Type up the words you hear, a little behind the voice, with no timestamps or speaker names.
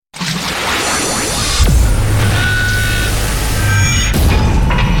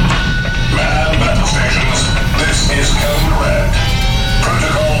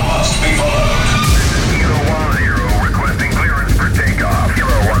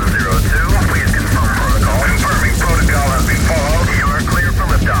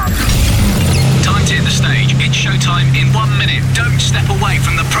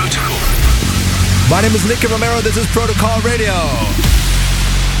name is Nicky Romero. This is Protocol Radio.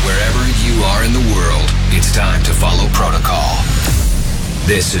 Wherever you are in the world, it's time to follow Protocol.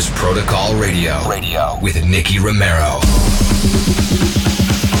 This is Protocol Radio with Nicky Romero.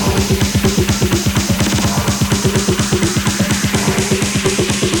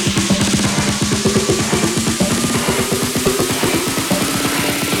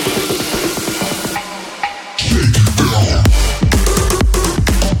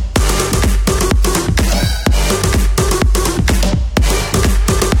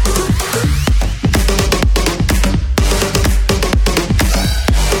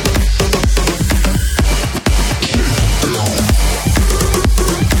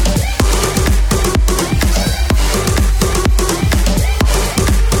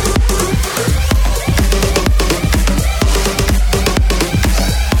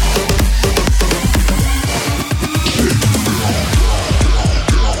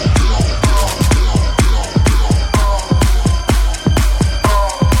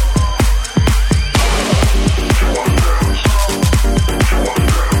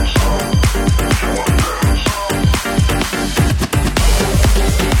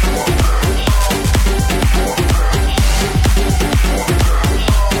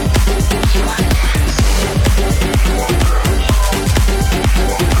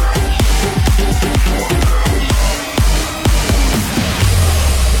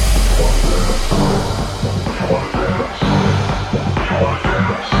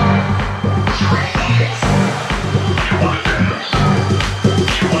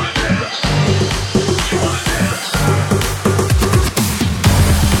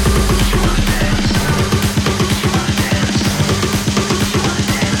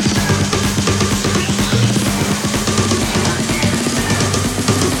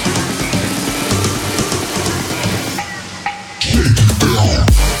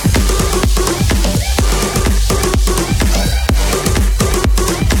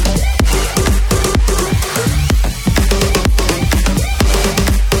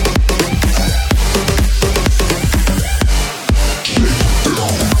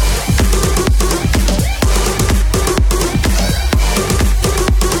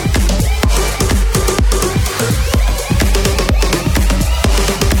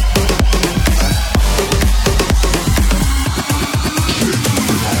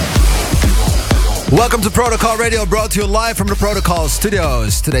 Welcome to Protocol Radio, brought to you live from the Protocol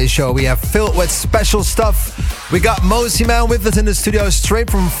Studios. Today's show we have filled with special stuff. We got Mosey Man with us in the studio straight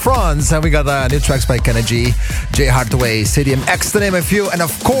from France. And we got new tracks by Kenny G, Jay Hardaway, Stadium X to name a few. And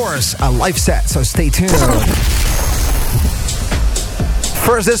of course, a live set, so stay tuned.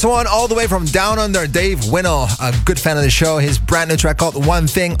 First, this one all the way from Down Under, Dave Winnell, a good fan of the show. His brand new track called One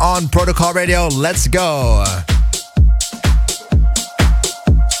Thing on Protocol Radio. Let's go.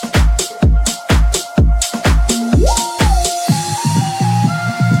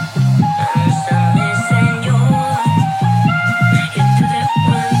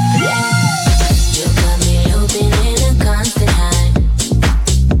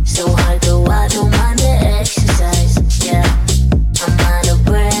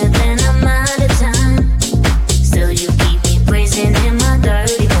 Still you keep me praising in my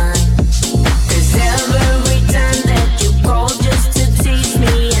dirty mind. 'Cause every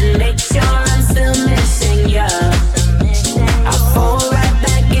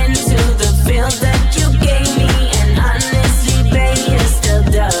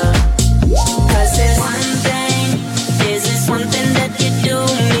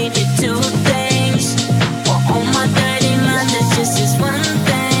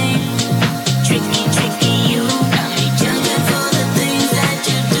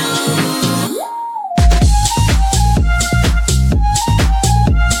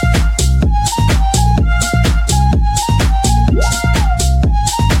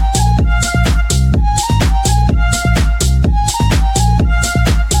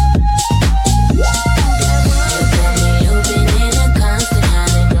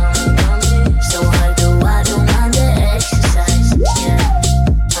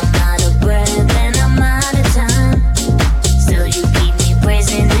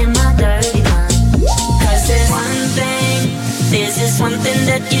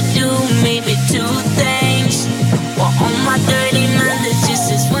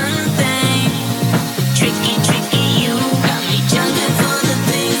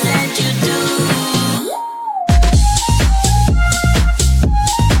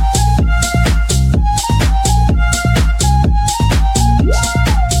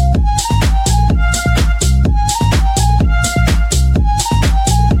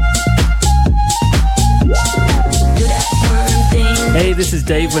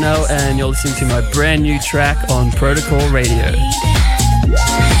Dave Winnell, and you're listening to my brand new track on Protocol Radio.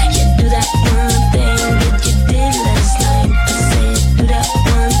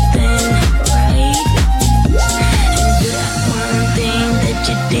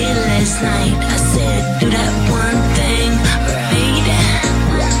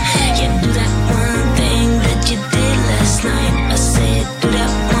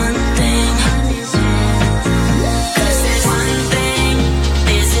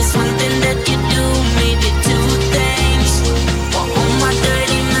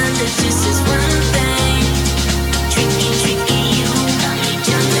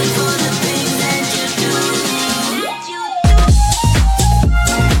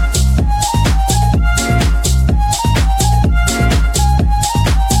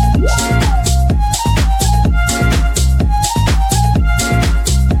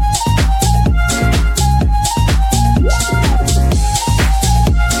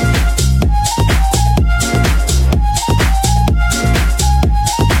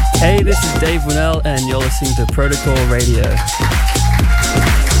 Dave Winnell, and you're listening to Protocol Radio.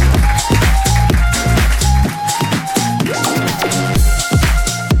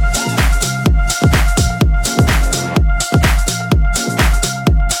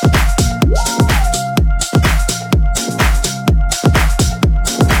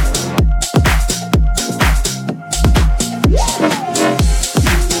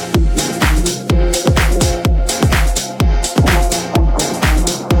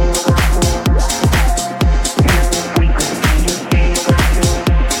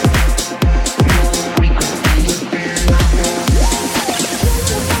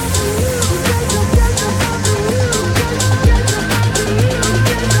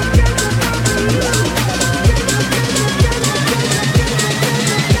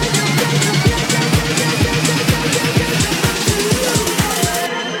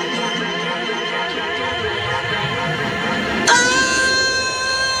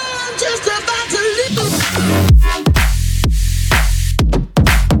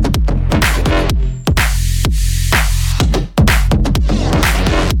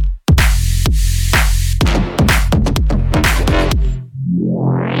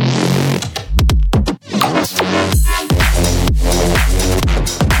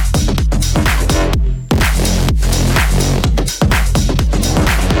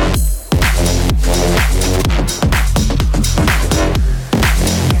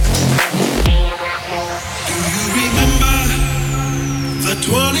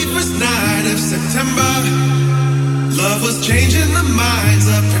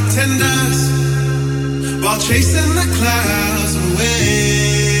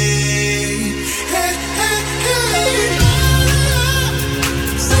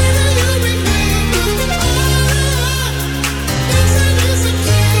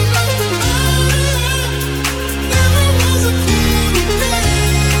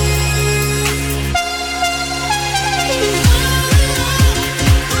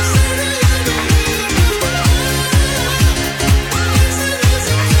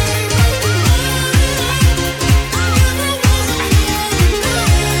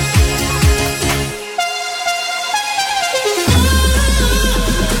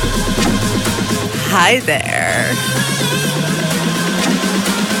 Hi there.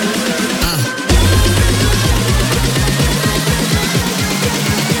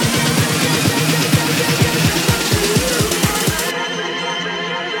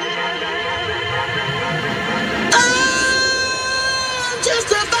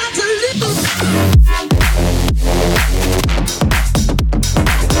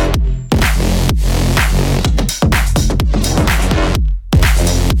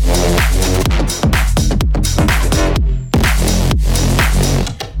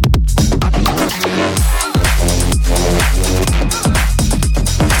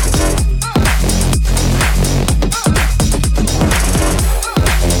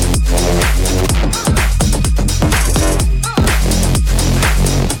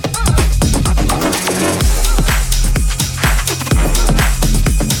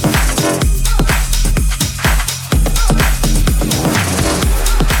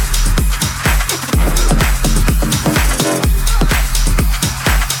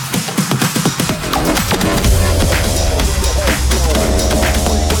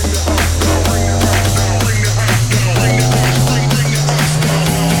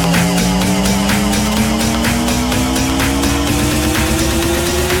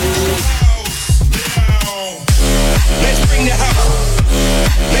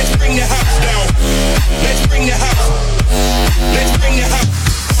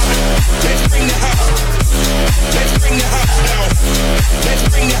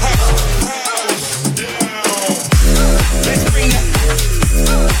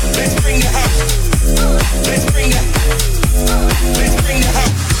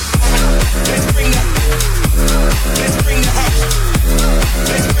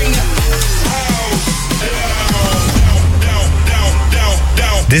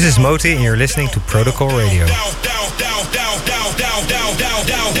 This is Moti and you're listening to Protocol Radio.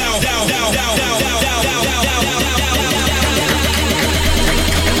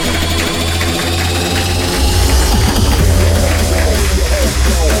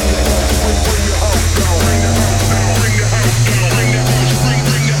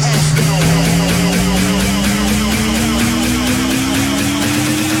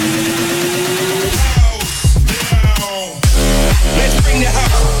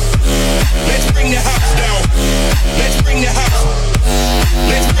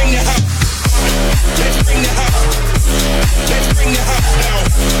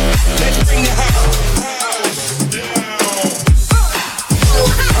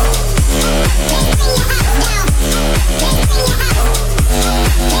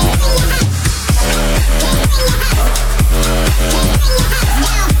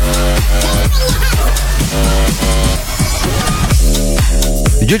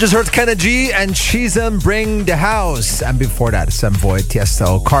 You just heard Kenna G and Chisholm Bring the House. And before that, Sam Void,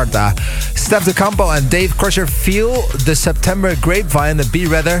 Tiesto, Carta, Steph De Campo and Dave Crusher. Feel the September Grapevine, the Be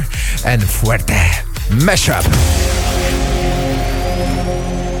Rather and Fuerte mashup.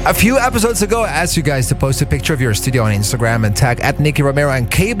 A few episodes ago, I asked you guys to post a picture of your studio on Instagram and tag at Nicky Romero and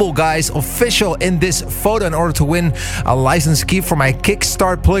Cable Guys Official in this photo in order to win a license key for my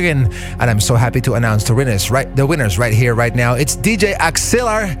Kickstart plugin. And I'm so happy to announce the winners right here, right now. It's DJ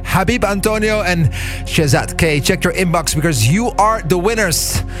Axilar, Habib Antonio, and Shazat K. Check your inbox because you are the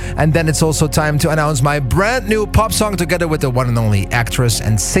winners. And then it's also time to announce my brand new pop song together with the one and only actress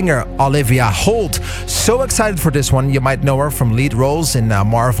and singer Olivia Holt. So excited for this one. You might know her from lead roles in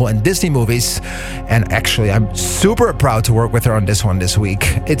Marvel and Disney movies, and actually I'm super proud to work with her on this one this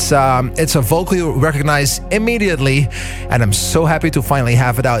week. It's a vocal you recognize immediately, and I'm so happy to finally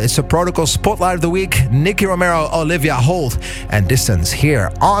have it out. It's a Protocol Spotlight of the Week. Nicky Romero, Olivia Holt, and Distance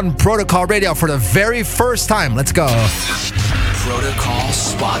here on Protocol Radio for the very first time. Let's go. Protocol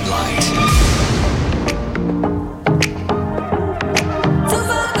Spotlight.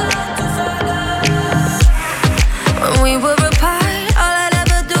 We were apart, all I'd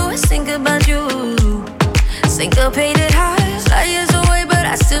ever do is think about you. Syncopated hearts, light years away, but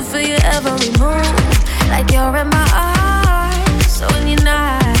I still feel you every move. Like you're in my arms, so when you're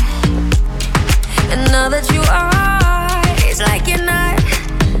not, and now that you are, it's like you're not.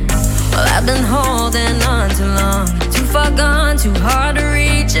 Well, I've been holding on too long, too far gone, too hard to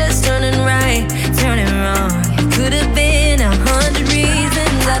reach. Just turning right, turning wrong. It could have been 100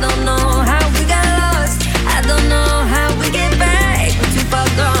 reasons. I don't know how we got lost. I don't know how we get back. We're too far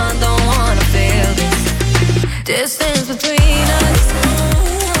gone, don't wanna feel this distance between us.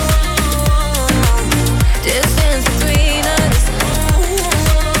 Distance between us.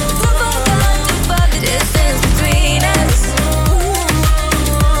 Too far gone, too far. The distance between us.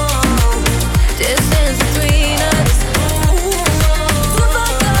 Distance between us. Too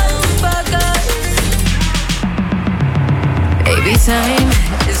far gone, too far gone. Baby, time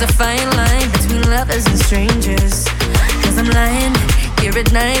is a fine line between lovers and strangers. Cause I'm lying here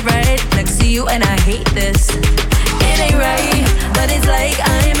at night, right next to you, and I hate this. It ain't right, but it's like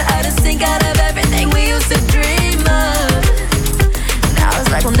I'm out of sync, out of everything we used to dream of. Now it's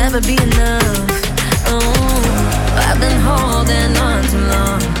like we'll never be enough. Oh, I've been holding on too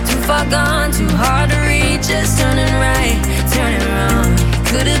long, too far gone, too hard to reach. Just turning right, turning wrong.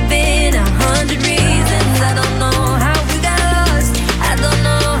 Could have been 100 reasons. I don't know how we got lost. I don't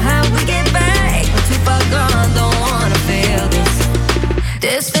know how we get back. We're too far gone, don't wanna feel this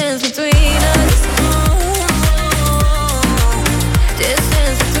distance between us.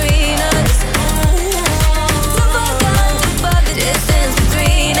 Distance between us. Too far gone, too far. The distance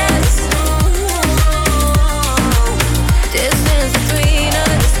between us. Distance between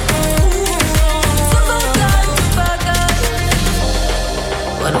us. Too far gone, too far gone.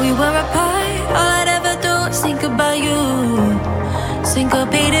 When we were apart, all I'd ever do is think about you.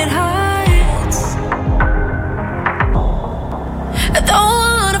 Syncopated hearts. I don't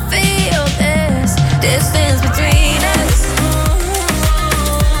wanna feel this distance between us.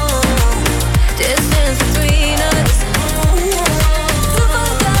 Distance between us. Too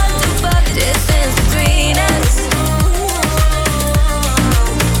far gone, too far. The distance between us.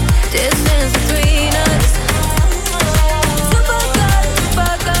 Distance between us. Too far gone, too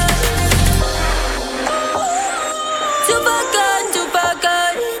far gone. Too far gone, too far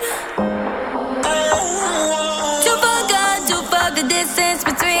gone. Too far gone, too far. The distance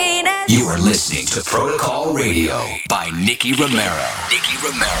between us. You are listening to Protocol Radio by Nicky Romero. Nicky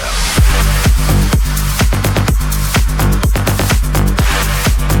Romero.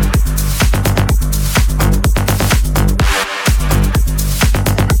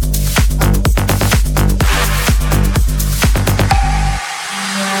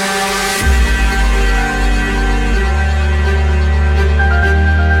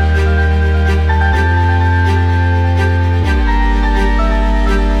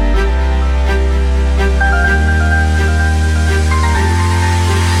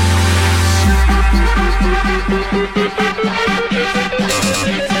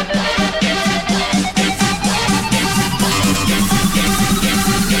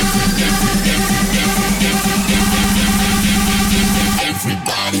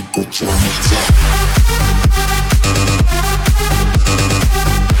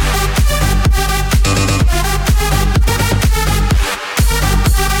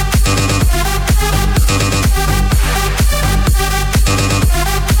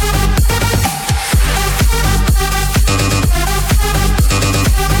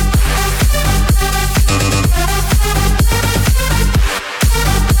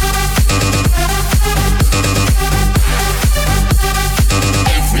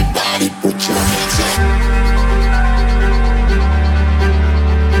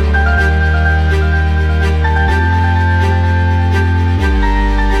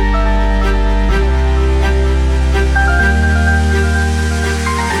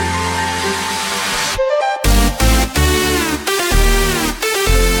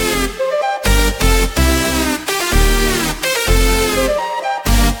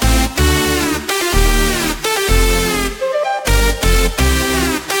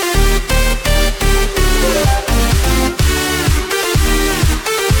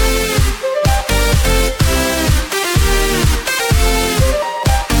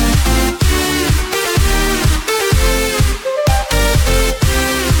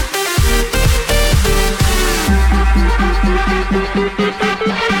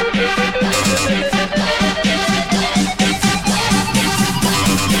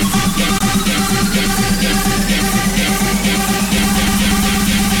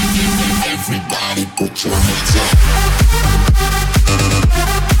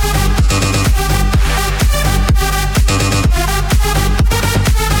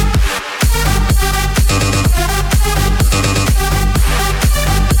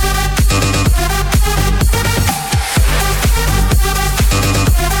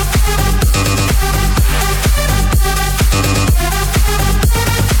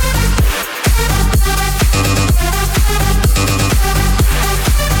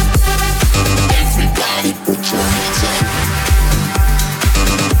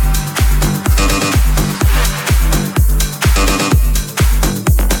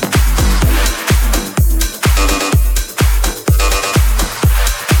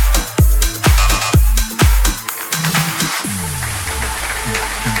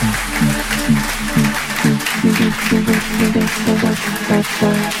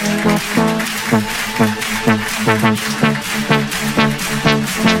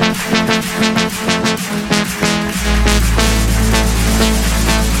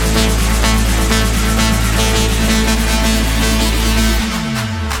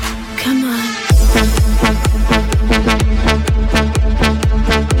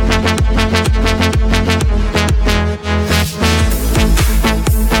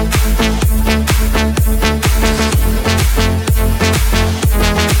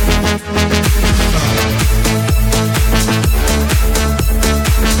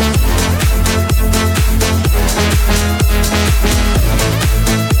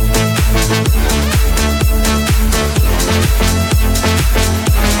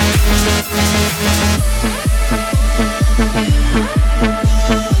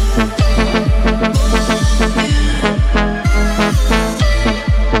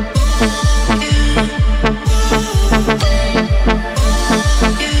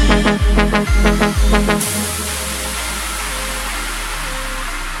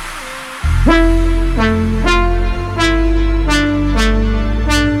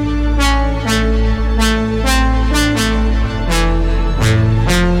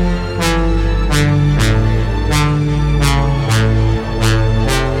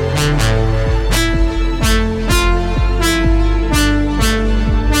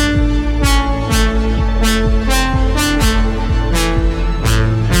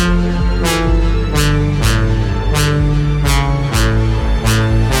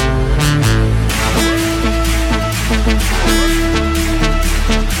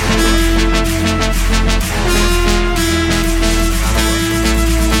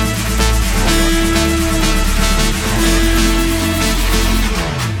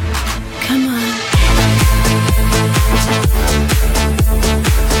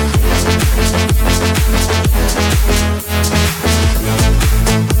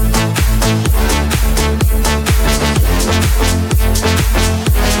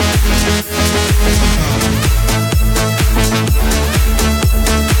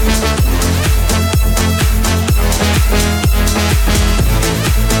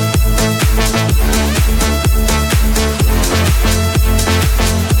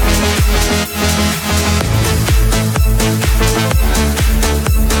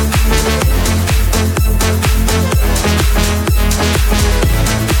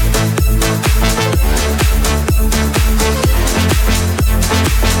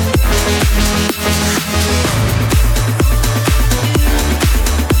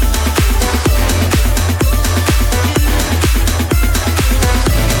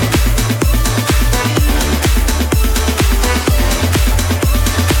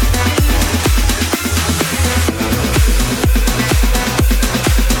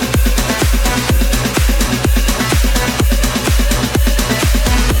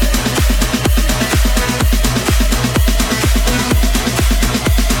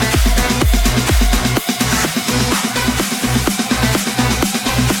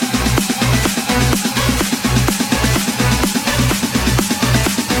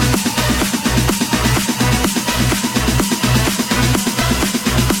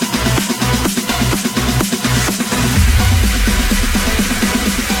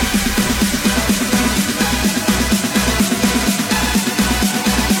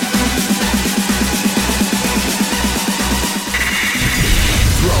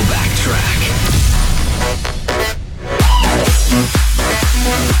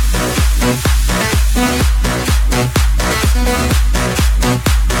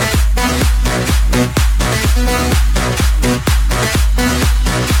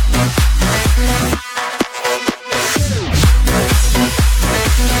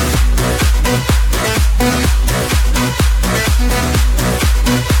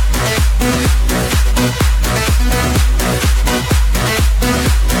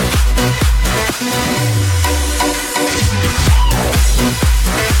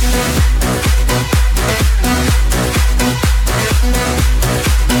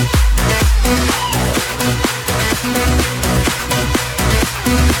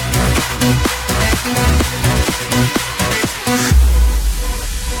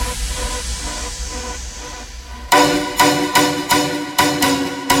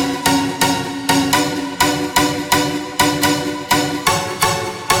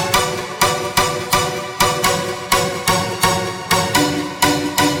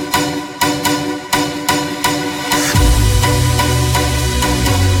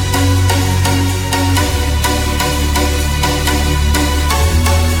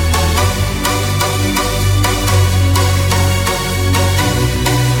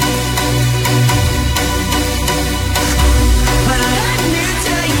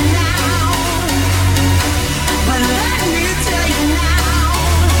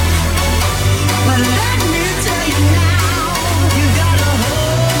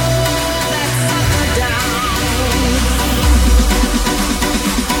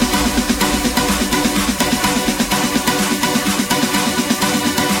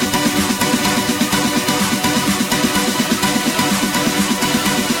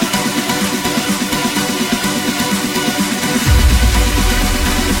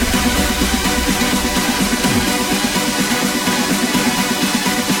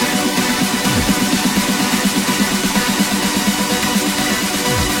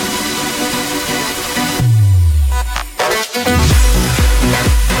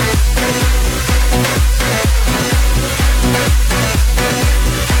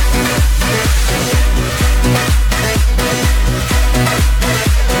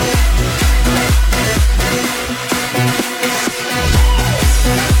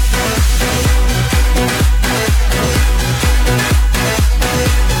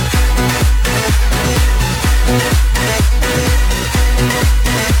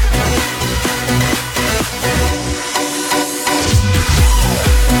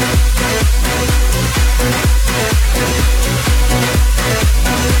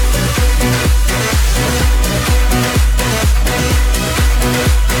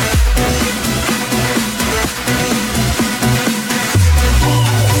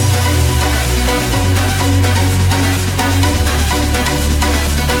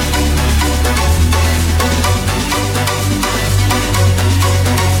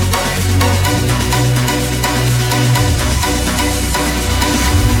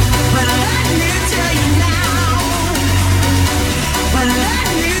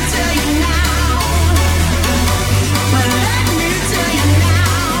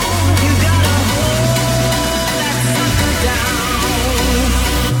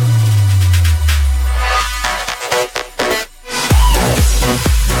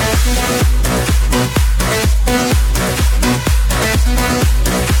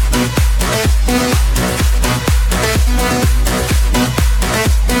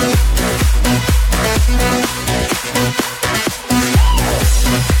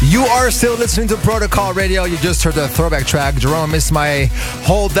 are still listening to Protocol Radio. You just heard the throwback track. Jerome Miss My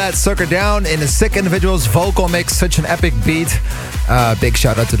Hold That Sucker Down in a Sick Individuals vocal mix. Such an epic beat. Big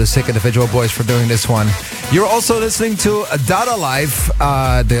shout out to the Sick Individual boys for doing this one. You're also listening to Dada Life,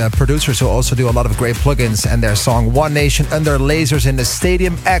 the producers who also do a lot of great plugins, and their song One Nation Under Lasers in the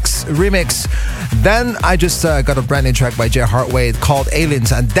Stadium X remix. Then I just got a brand new track by Jay Hartway called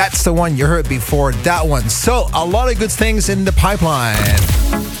Aliens, and that's the one you heard before that one. So a lot of good things in the pipeline.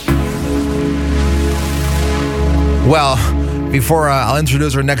 Well, before I'll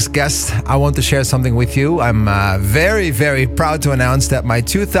introduce our next guest, I want to share something with you. I'm very, very proud to announce that my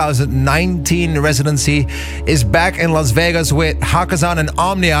 2019 residency is back in Las Vegas with Hakazan and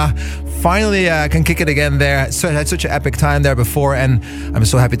Omnia. Finally can kick it again there. So I had such an epic time there before, and I'm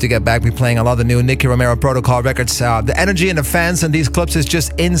so happy to get back. We're playing a lot of the new Nicky Romero Protocol records. The energy and the fans in these clubs is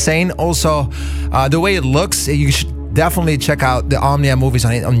just insane. Also, the way it looks, you should definitely check out the Omnia movies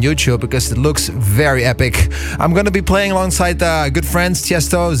on YouTube because it looks very epic. I'm going to be playing alongside good friends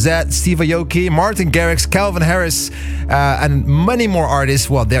Tiesto, Zed, Steve Aoki, Martin Garrix, Calvin Harris, and many more artists.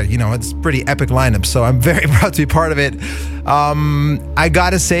 Well, it's a pretty epic lineup, so I'm very proud to be part of it. I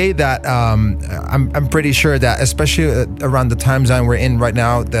gotta say that I'm pretty sure that, especially around the time zone we're in right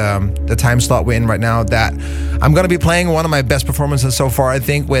now, the time slot we're in right now, that I'm gonna be playing one of my best performances so far. I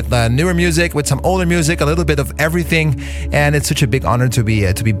think with newer music, with some older music, a little bit of everything, and it's such a big honor to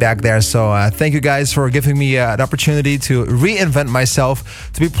be back there. So thank you guys for giving me an opportunity to reinvent myself,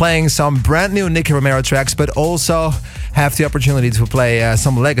 to be playing some brand new Nicky Romero tracks, but also have the opportunity to play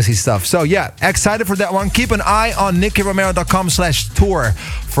some legacy stuff. So yeah, excited for that one. Keep an eye on nickyromero.com/tour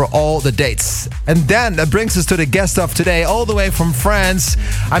for all the dates. And then that brings us to the guest of today, all the way from France.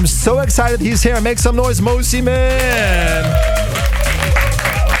 I'm so excited he's here. Make some noise, Mosi Man.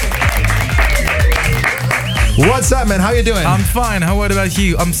 What's up, man? How you doing? I'm fine. How about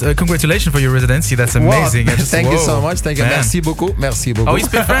you? Congratulations for your residency. That's amazing. Well, thank you so much. Thank you. Man. Merci beaucoup. Merci beaucoup. Oh, you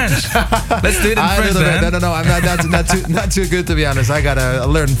speak French. Let's do it in French, then. No. I'm not too good, to be honest. I gotta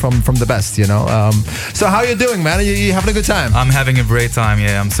learn from the best, So how you doing, man? You having a good time? I'm having a great time.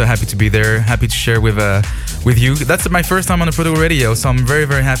 Yeah, I'm so happy to be there. Happy to share with you. That's my first time on the Protocol Radio, so I'm very,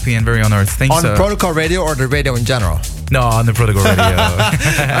 very happy and very honored. Thanks. On Protocol Radio or the radio in general? No, on the Protocol Radio.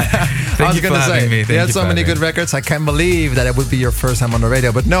 Thank you for having me. You had so many good records. I can't believe that it would be your first time on the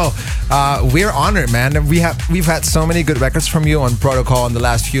radio. But no, we're honored, man. We've had so many good records from you on Protocol in the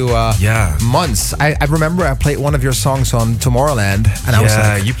last few months. I remember I played one of your songs on Tomorrowland, and I was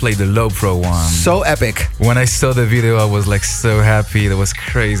like, you played the Low Pro one. So epic. When I saw the video, I was like so happy. That was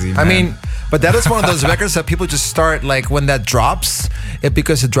crazy, man. I mean, but that is one of those records that people just start, like, when that drops,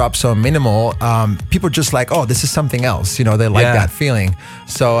 because it drops so minimal, people just like, oh, this is something else. They like that feeling.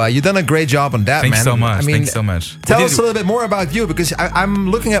 So you've done a great job on that, Thanks man. so much. I mean, Thanks so much. Tell us a little bit more about you, because I'm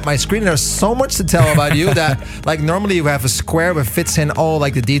looking at my screen. There's so much to tell about you that, like, normally you have a square that fits in all,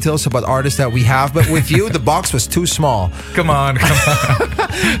 like, the details about artists that we have. But with you, the box was too small. Come on.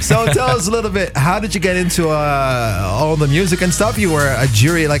 So tell us a little bit. How did you get into all the music and stuff? You were a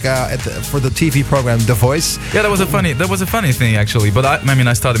jury, like, for the TV program The Voice. Yeah, that was a funny thing, actually. But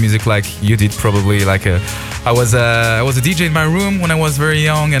I started music like you did, probably. Like I was a DJ in my room when I was very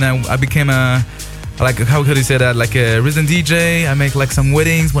young, and I became how could you say that? Like a resident DJ. I make like some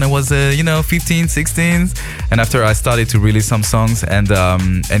weddings when I was 15, 16, and after I started to release some songs, and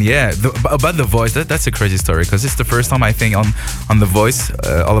yeah, about The Voice. That's a crazy story, because it's the first time I think on The Voice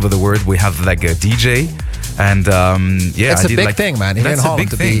all over the world we have like a DJ, and yeah, it's a big thing, man. Here in Holland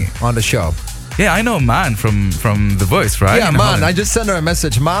to be on the show. Yeah, I know Man from The Voice, right? Ja, Man. I just sent her a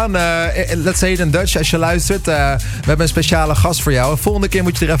message. Man, let's say it in Dutch. Als je luistert, we hebben een speciale gast voor jou. Volgende keer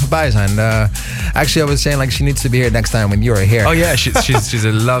moet je er even bij zijn. Actually, I was saying like she needs to be here next time when you're here. Oh yeah, she's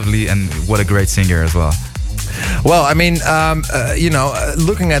a lovely and what a great singer as well. Well, I mean,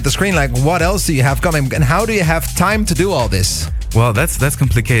 looking at the screen, like, what else do you have coming? And how do you have time to do all this? Well, that's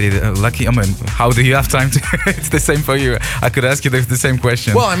complicated. Lucky, how do you have time to? It's the same for you. I could ask you the same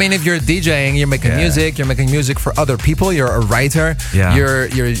question. Well, I mean, if you're DJing, you're making music. You're making music for other people. You're a writer. Yeah. You're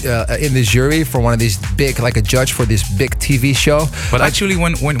in the jury for one of these big, like a judge for this big TV show. But actually,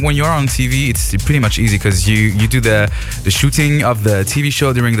 when you're on TV, it's pretty much easy, because you do the shooting of the TV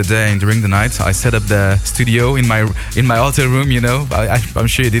show during the day and during the night. I set up the studio in my hotel room. I'm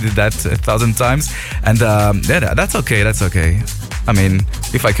sure you did that 1,000 times, and that's okay. That's okay. I mean,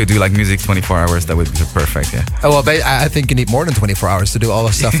 if I could do like music 24 hours, that would be perfect, yeah. Oh, well, I think you need more than 24 hours to do all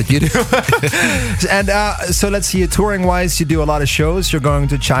the stuff that you do. And so let's see, touring-wise, you do a lot of shows. You're going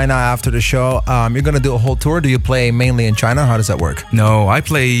to China after the show. You're going to do a whole tour. Do you play mainly in China? How does that work? No, I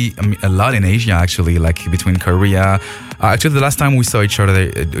play a lot in Asia, actually, like between Korea, Actually, the last time we saw each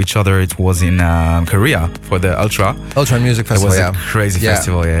other, it was in Korea for the Ultra Music It Festival. was Yeah, a crazy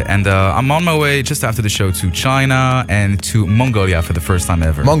festival, yeah. And I'm on my way just after the show to China and to Mongolia for the first time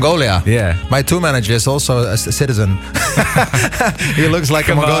ever. Mongolia. Yeah. My tour manager is also a citizen. He looks like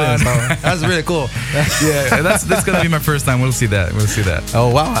Come a Mongolian. on. So that's really cool. Yeah, that's gonna be my first time. We'll see that. Oh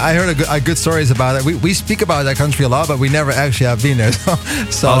wow! I heard a good stories about it. We speak about that country a lot, but we never actually have been there.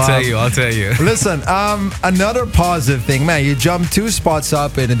 So I'll tell you. Listen, another positive thing, man. You jumped 2 spots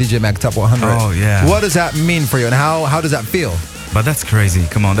up in the DJ Mag Top 100. Oh, yeah. What does that mean for you, and how does that feel? But that's crazy.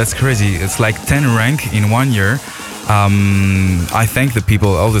 Come on, that's crazy. It's like 10 rank in 1 year. I thank the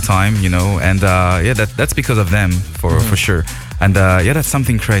people all the time, and that's because of them for sure. And that's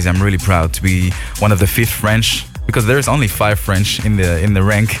something crazy. I'm really proud to be one of the 5th French, because there's only 5 French in the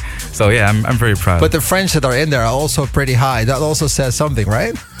rank. So yeah, I'm very proud. But the French that are in there are also pretty high. That also says something,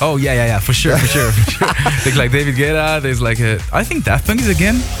 right? Oh yeah, for sure. There's like David Guetta. There's like I think Daft Punk is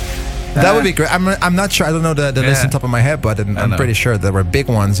again. That would be great. I'm not sure. I don't know the list on top of my head, but I'm pretty sure there were big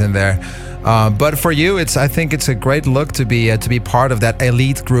ones in there. But for you, I think it's a great look to be part of that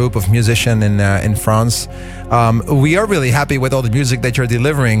elite group of musicians in France. We are really happy with all the music that you're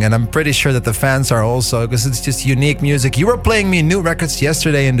delivering, and I'm pretty sure that the fans are also, because it's just unique music. You were playing me new records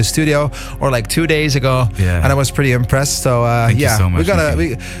yesterday in the studio, or like 2 days ago, and I was pretty impressed. So Thank you so much,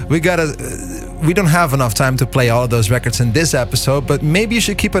 we don't have enough time to play all of those records in this episode, but maybe you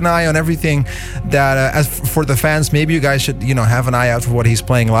should keep an eye on everything that as for the fans. Maybe you guys should have an eye out for what he's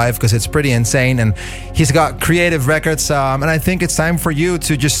playing live, because it's pretty insane, and he's got creative records, and I think it's time for you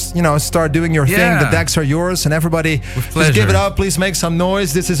to just start doing your thing. The decks are yours, and everybody just give it up. Please make some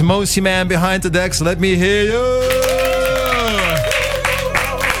noise. This is Mosey Man behind the decks. Let me hear you.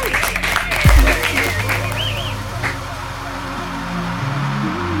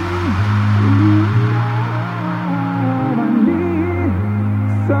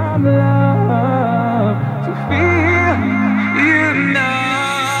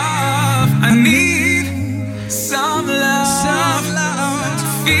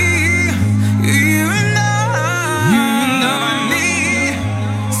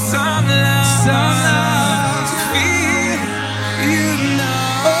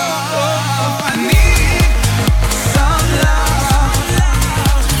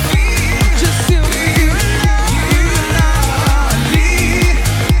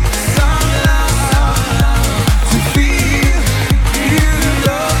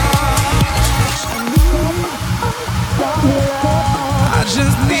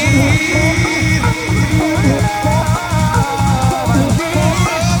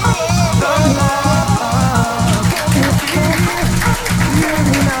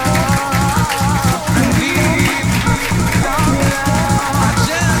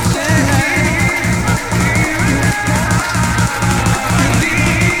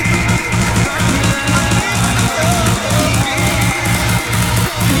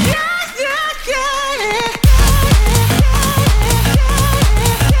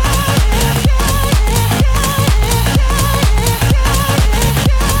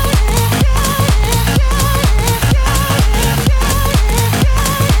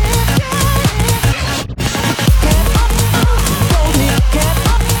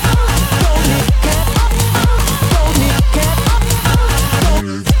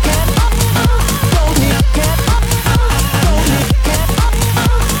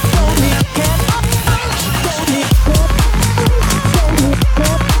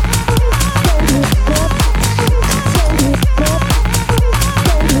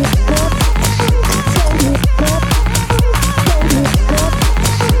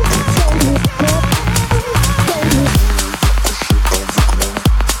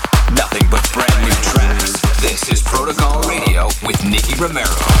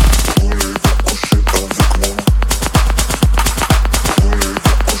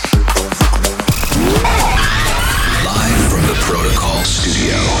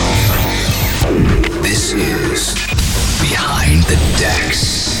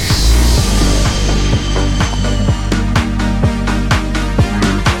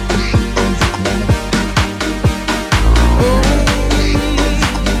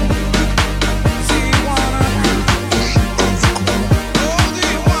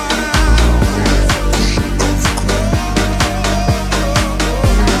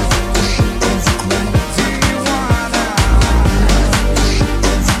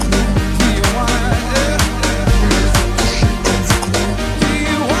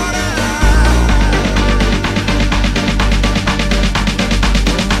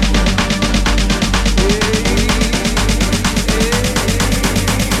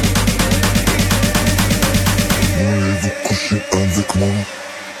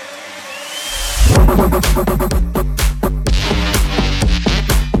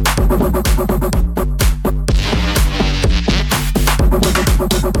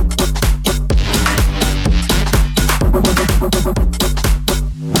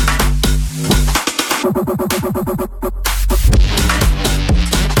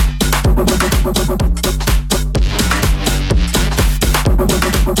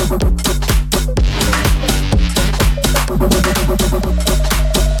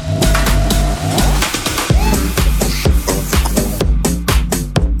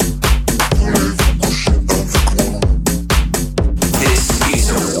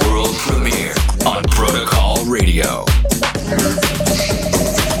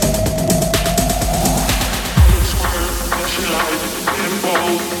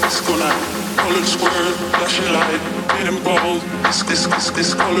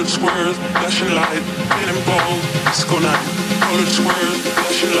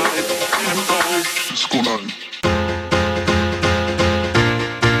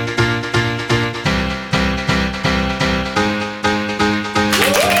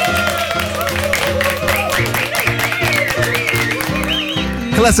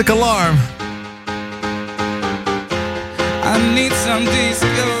 Classic Alarm. I need some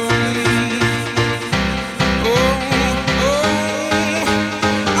disco.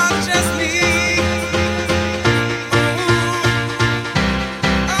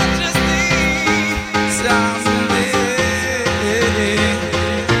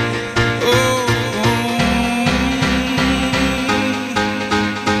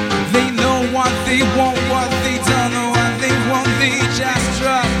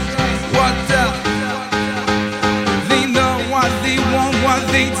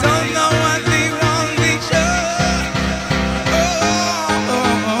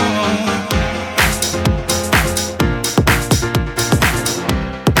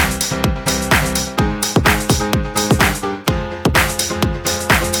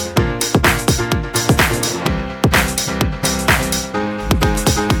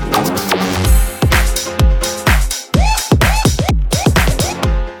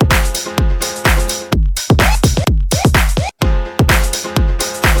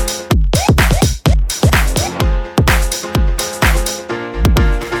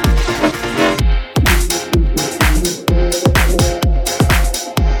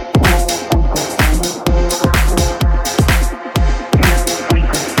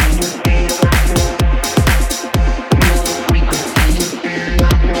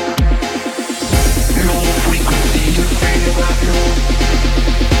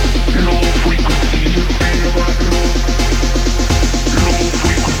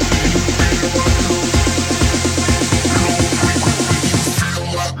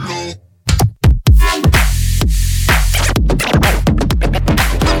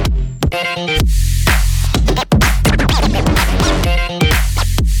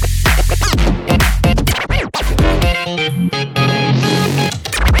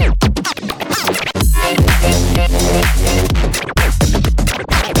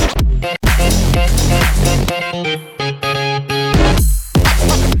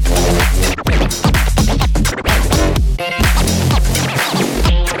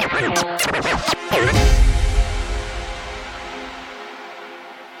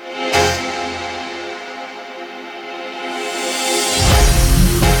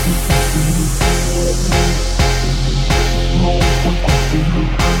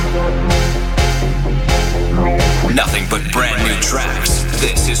 Nothing but brand new tracks.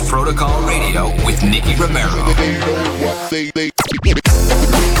 This is Protocol Radio with Nicky Romero.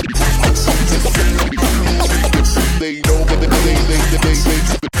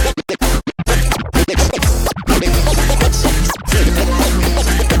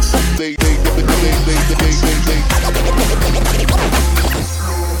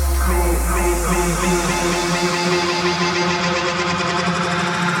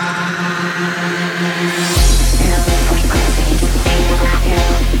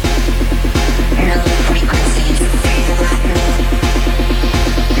 No frequencies.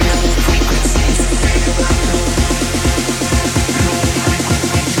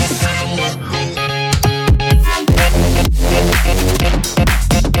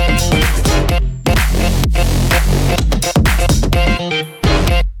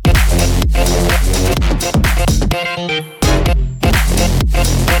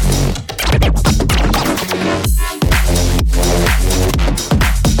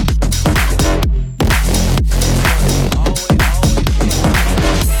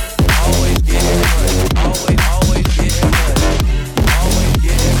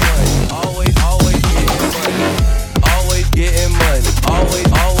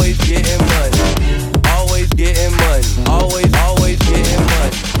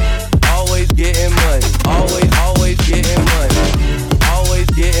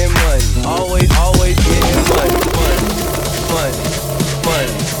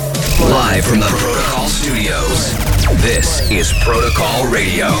 from the Protocol Studios, this is Protocol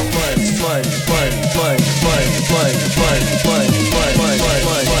Radio.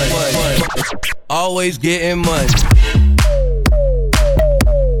 Always getting money.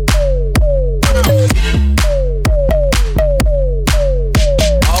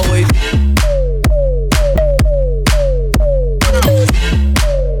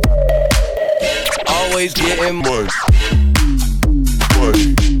 Always getting money.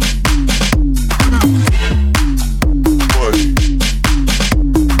 Money. Money.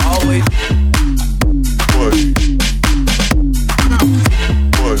 Always money.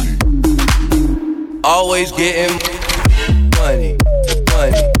 Money. Always getting money.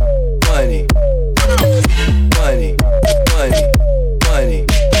 Money. Money. Money. Money. Money.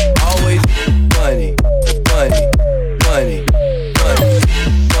 Always money. Money. Money. Money.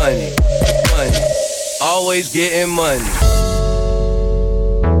 Money. Money. Always getting money.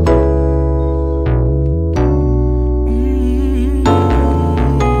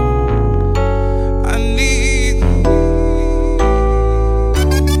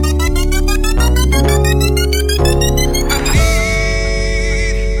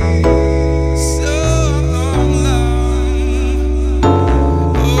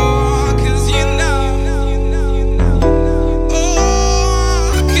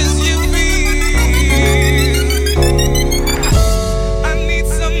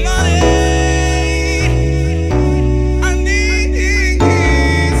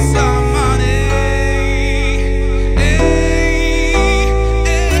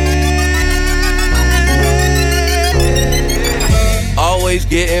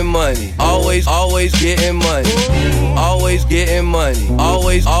 Getting money, always getting money, always getting money,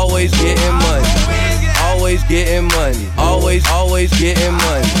 always getting money, always getting money, always getting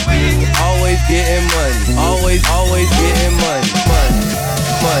money, always getting money, always getting money, money,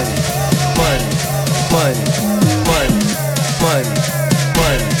 money, money, money, money, money, money,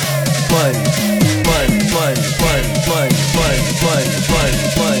 money, money, money, money,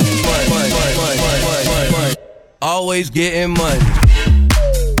 money, money, always getting money.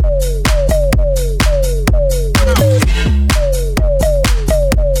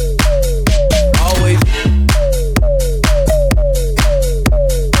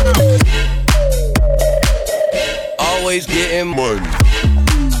 Always getting money.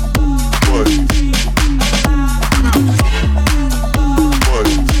 Money.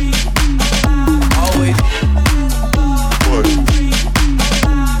 Money. Always money.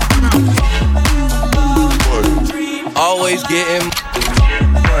 Money. Always getting money.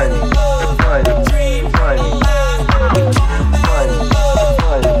 Money. Money.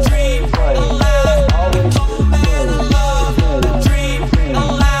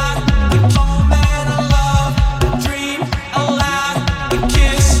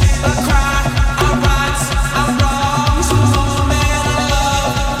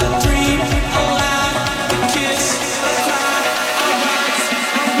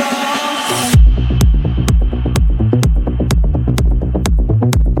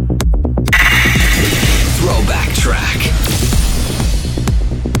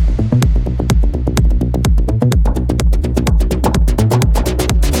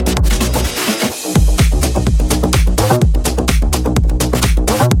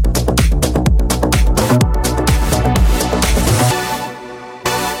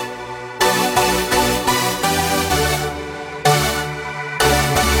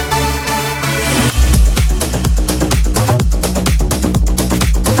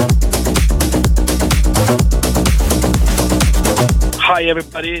 Hi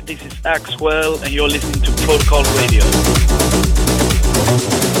everybody, this is Axwell and you're listening to Protocol Radio.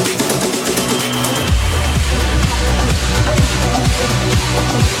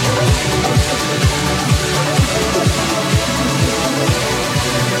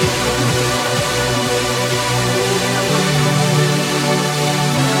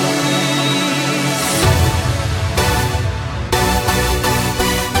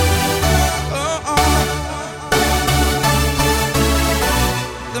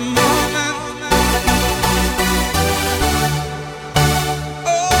 The moment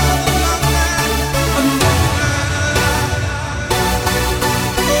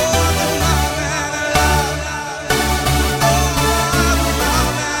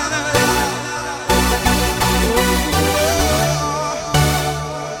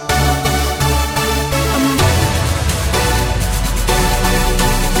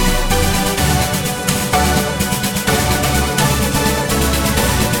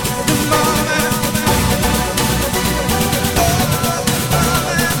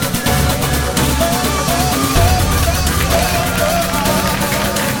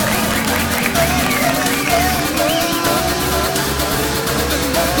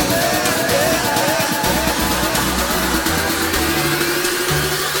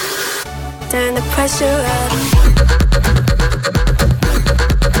Turn the pressure up.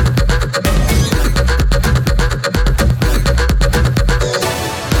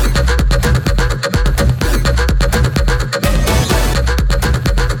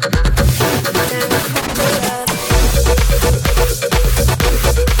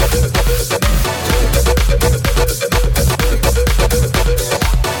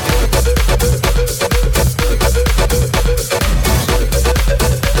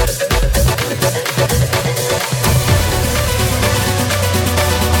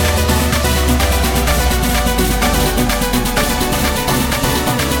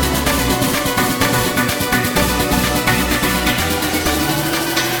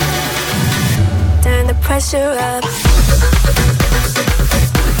 Pressure up.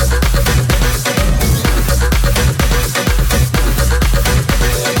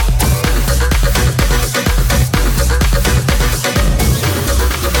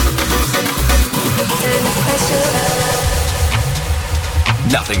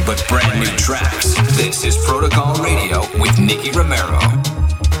 Nothing but brand new tracks. This is Protocol Radio with Nicky Romero.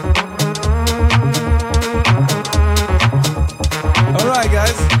 All right,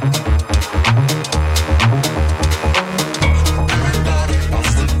 guys.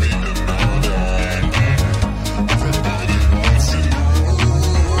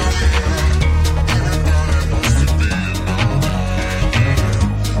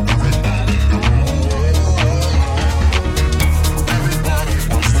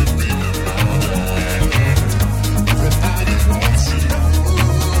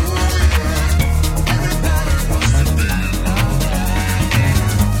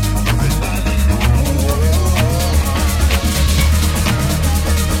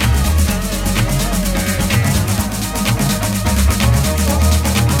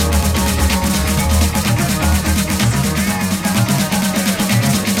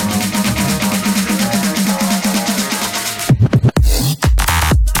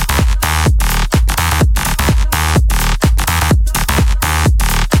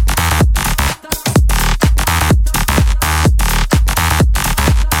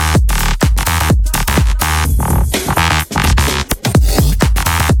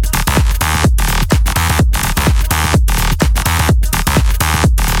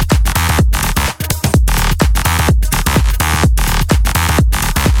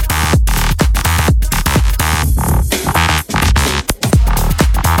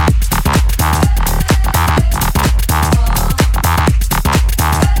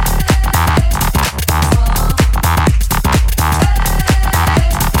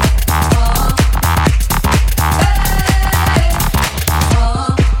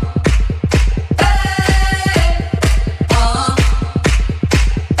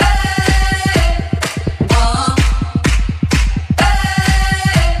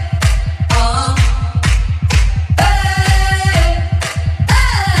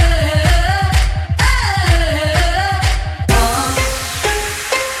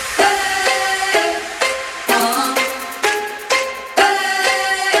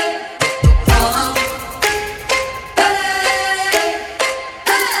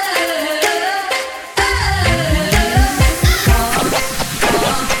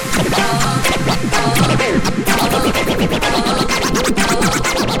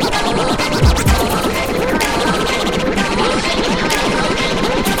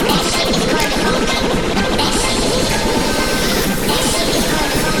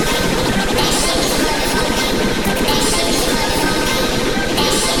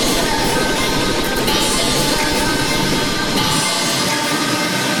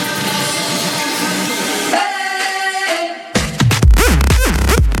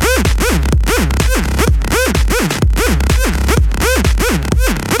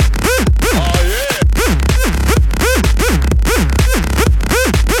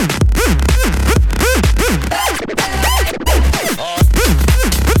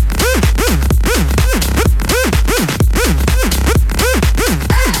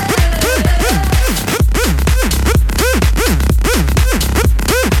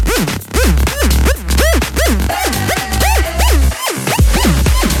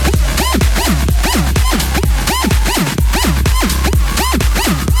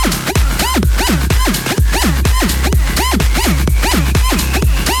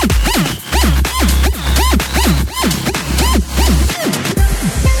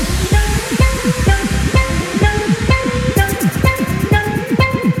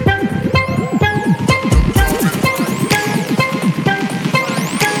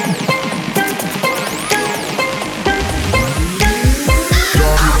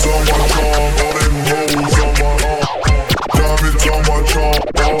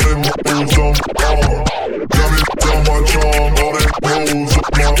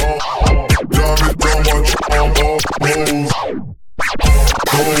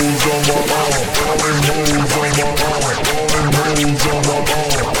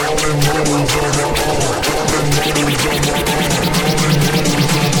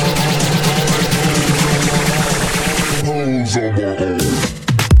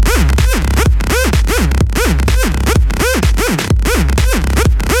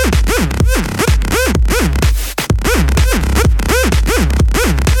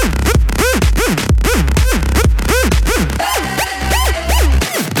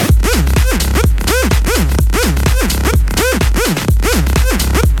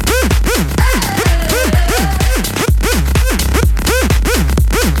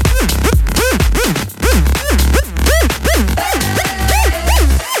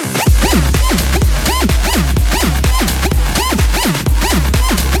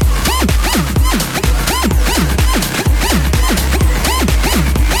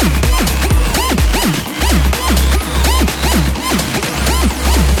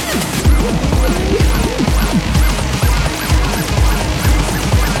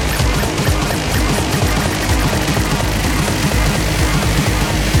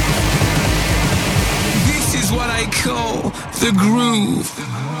 the groove.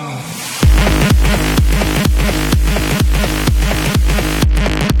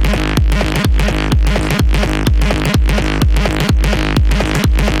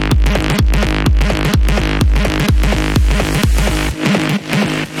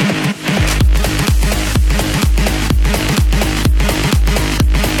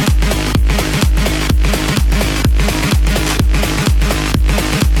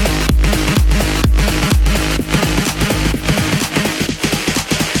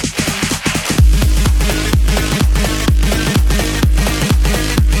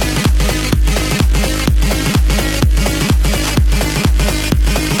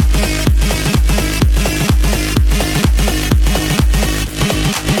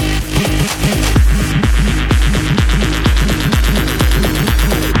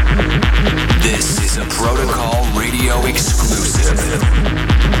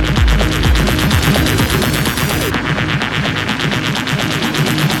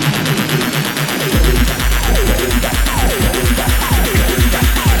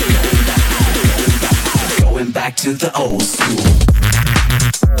 To the old school.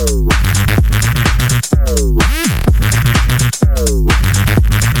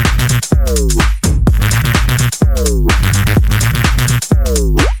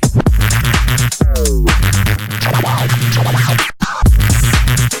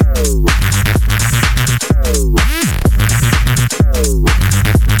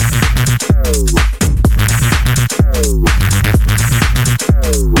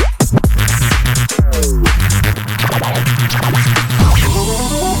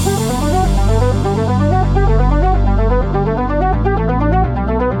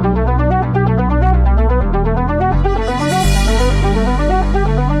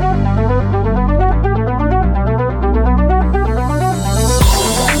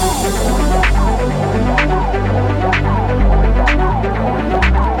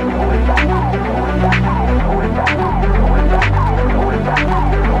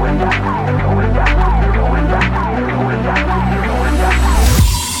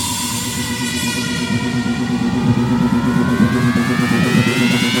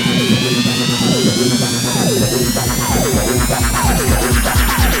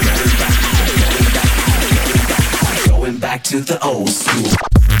 To the old school.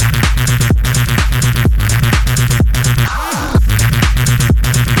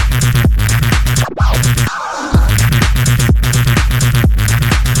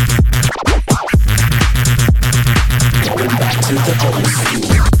 Going back to the old school.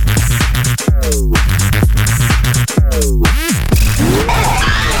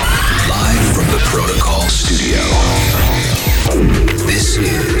 Live from the Protocol Studio. This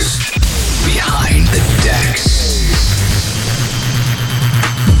is Behind the Decks.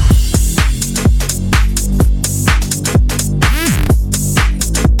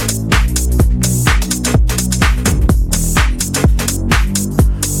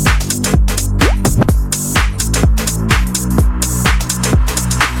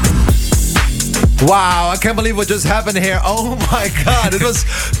 Wow, I can't believe what just happened here. Oh my God, it was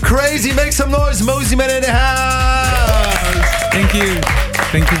crazy. Make some noise, Mosey Man in the house. Thank you.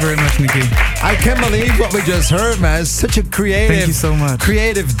 Thank you very much, Nikki. I can't believe what we just heard, man. It's such a creative, Thank you so much.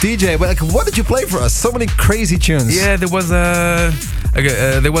 Creative DJ. But like, what did you play for us? So many crazy tunes. Yeah, there was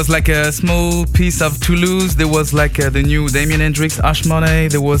like a small piece of Toulouse. There was like the new Damien Hendrix, Ashmoney.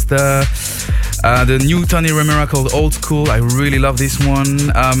 There was the new Tony Romera called Old School. I really love this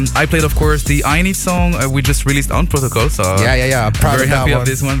one. I played, of course, the I Need song we just released on Protocol. So yeah. I'm very happy of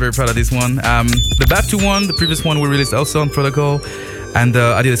this one. Very proud of this one. The Baptu one, the previous one we released also on Protocol. And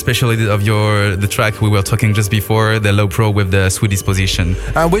I did a special edit of the track we were talking just before, the Low Pro with the Sweet Disposition.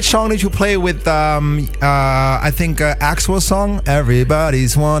 Which song did you play with, I think, Axwell's song,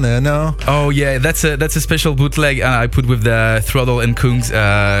 Everybody's Wanna Know? Oh, yeah, that's a special bootleg I put with the Throttle and Kungs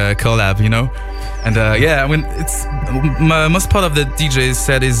collab, you know? And yeah, I mean, it's most part of the DJ's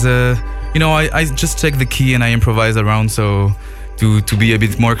set is, you know, I just check the key and I improvise around, so to be a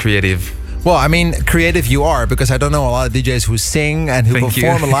bit more creative. Well, I mean, creative you are, because I don't know a lot of DJs who sing and who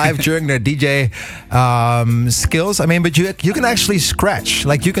perform live during their DJ skills. I mean, but you can actually scratch.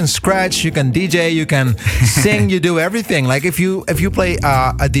 Like, you can scratch, you can DJ, you can sing, you do everything. Like, if you play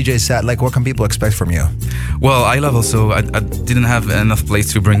a DJ set, like, what can people expect from you? Well, I love also, I didn't have enough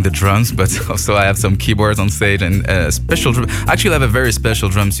place to bring the drums, but also I have some keyboards on stage and special drum. Actually, I have a very special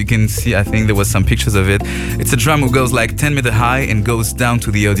drums. You can see, I think there was some pictures of it. It's a drum who goes like 10 meters high and goes down to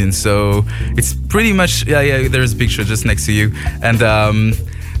the audience. So it's pretty much, yeah, there's a picture just next to you. And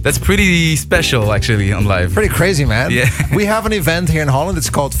that's pretty special actually on live. Pretty crazy, man. Yeah. We have an event here in Holland. It's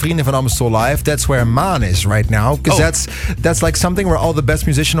called Vrienden van Amstel Live. That's where Maan is right now. Because that's like something where all the best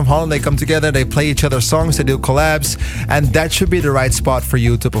musicians of Holland, they come together, they play each other's songs, they do collabs. And that should be the right spot for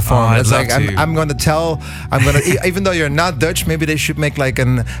you to perform. I'd It's love like, to. I'm going to even though you're not Dutch, maybe they should make like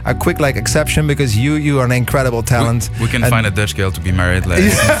a quick like exception because you are an incredible talent. We can find a Dutch girl to be married like,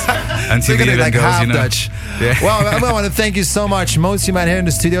 You're until the gonna be event like goes, half you know. Dutch. Yeah. Well, I want to thank you so much, Mozi Man, here in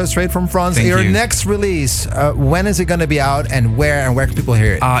the studio, straight from France. Thank Your you. next release, when is it going to be out, and where can people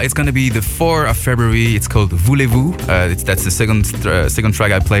hear it? It's gonna be the 4th of February. It's called Voulez-vous. That's the second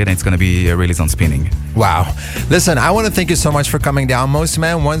track I played, and it's gonna be released on Spinning. Wow. Listen, I want to thank you so much for coming down. Mozi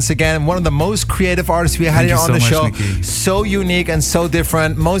Man, once again, one of the most creative artists we had Thank here you on so the much, show. Nikki. So unique and so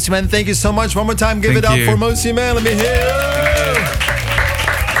different. Mozi Man, thank you so much. One more time, give Thank it up you. for Mozi Man. Let me hear it.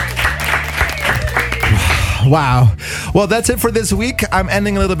 Wow. Well, that's it for this week. I'm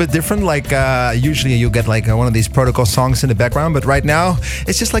ending a little bit different. Like usually you get like one of these protocol songs in the background, but right now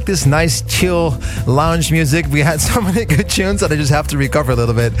it's just like this nice chill lounge music. We had so many good tunes that I just have to recover a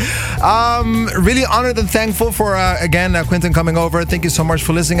little bit. Really honored and thankful for again Quentin coming over. Thank you so much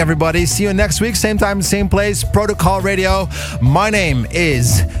for listening, everybody. See you next week, same time, same place. Protocol Radio. My name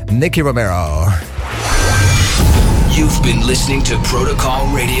is Nicky Romero. You've been listening to Protocol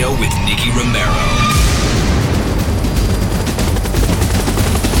Radio with Nicky Romero.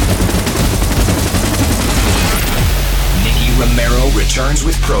 Romero returns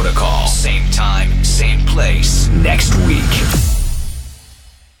with Protocol. Same time, same place, next week.